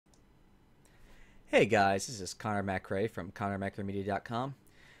Hey guys, this is Connor MacRae from ConnorMacRaeMedia.com.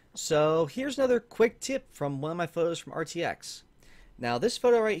 So here's another quick tip from one of my photos from RTX. Now this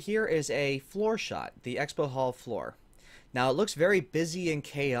photo right here is a floor shot, the expo hall floor. Now it looks very busy and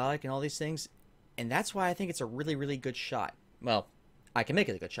chaotic and all these things, and that's why I think it's a really good shot. Well, I can make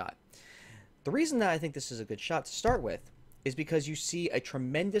it a good shot. The reason that I think this is a good shot to start with is because you see a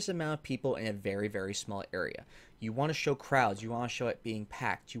tremendous amount of people in a very small area. You want to show crowds, you want to show it being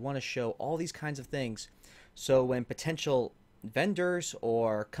packed, you want to show all these kinds of things. So when potential vendors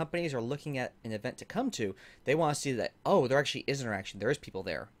or companies are looking at an event to come to, they want to see that, oh, there actually is interaction, there is people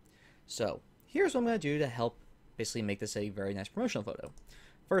there. So here's what I'm going to do to help basically make this a very nice promotional photo.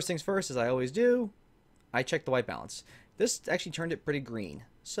 First things first, as I always do, I check the white balance. This actually turned it pretty green,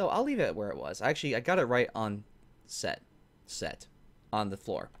 so I'll leave it where it was. I got it right on set on the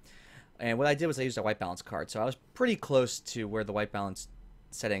floor. And what I did was I used a white balance card, so I was pretty close to where the white balance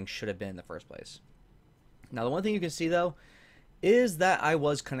setting should have been in the first place. Now the one thing you can see though is that I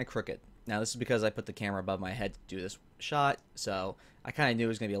was kind of crooked. Now this is because I put the camera above my head to do this shot, so I kind of knew it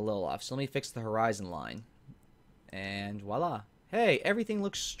was going to be a little off. So let me fix the horizon line. And voila. Hey, everything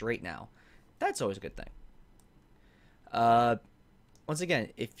looks straight now. That's always a good thing. Once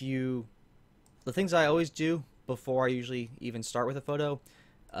again, the things I always do before I usually even start with a photo,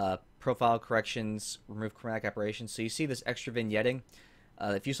 profile corrections, remove chromatic aberrations. So you see this extra vignetting.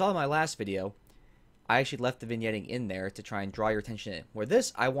 If you saw my last video, I actually left the vignetting in there to try and draw your attention in. Where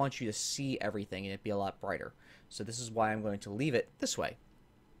this, I want you to see everything and it be a lot brighter. So this is why I'm going to leave it this way.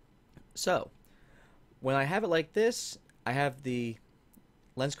 So when I have it like this, I have the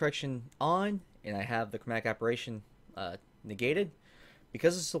lens correction on and I have the chromatic aberration negated.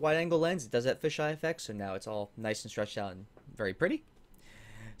 Because this is a wide angle lens, it does that fisheye effect, so now it's all nice and stretched out and very pretty.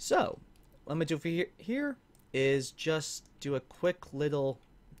 So what I'm going to do for here is just do a quick little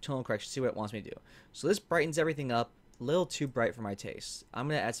tonal correction, see what it wants me to do. So this brightens everything up, a little too bright for my taste. I'm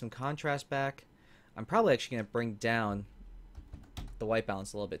going to add some contrast back. I'm probably actually going to bring down the white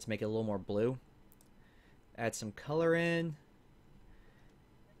balance a little bit to make it a little more blue. Add some color in,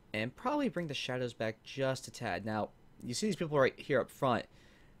 and probably bring the shadows back just a tad. Now, you see these people right here up front.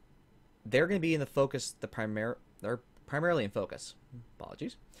 They're going to be in the focus. They're primarily in focus.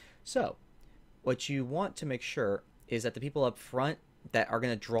 Apologies. So, what you want to make sure is that the people up front that are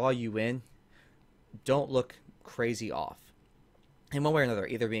going to draw you in don't look crazy off. In one way or another,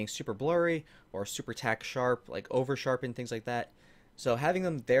 either being super blurry or super tack sharp, like over sharpened, things like that. So having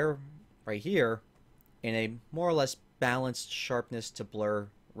them there right here in a more or less balanced sharpness to blur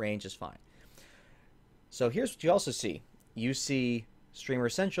range is fine. So here's what you also see. You see Streamer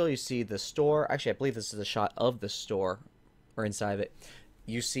Central, you see the store. Actually, I believe this is a shot of the store or inside of it.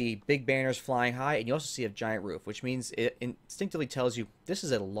 You see big banners flying high, and you also see a giant roof, which means it instinctively tells you this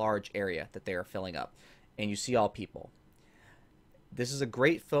is a large area that they are filling up, and you see all people. This is a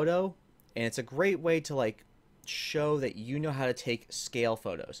great photo, and it's a great way to like show that you know how to take scale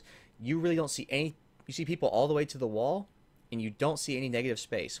photos. You really don't see any, you see people all the way to the wall, and you don't see any negative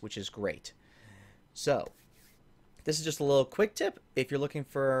space, which is great. So this is just a little quick tip if you're looking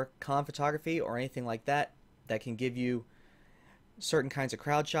for con photography or anything like that that can give you certain kinds of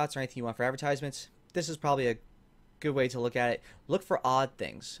crowd shots or anything you want for advertisements. This is probably a good way to look at it. Look for odd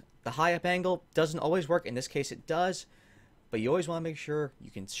things. The high up angle doesn't always work. In this case it does, but you always want to make sure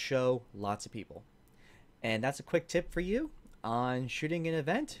you can show lots of people. And that's a quick tip for you on shooting an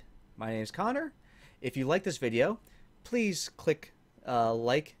event. My name is Connor. If you like this video, please click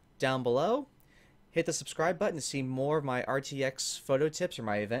like down below. Hit the subscribe button to see more of my RTX photo tips or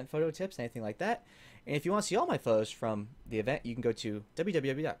my event photo tips, anything like that. And if you want to see all my photos from the event, you can go to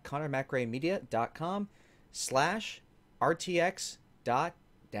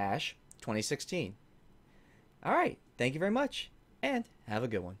www.connormacraemedia.com/RTX.-2016. All right, thank you very much, and have a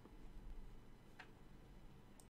good one.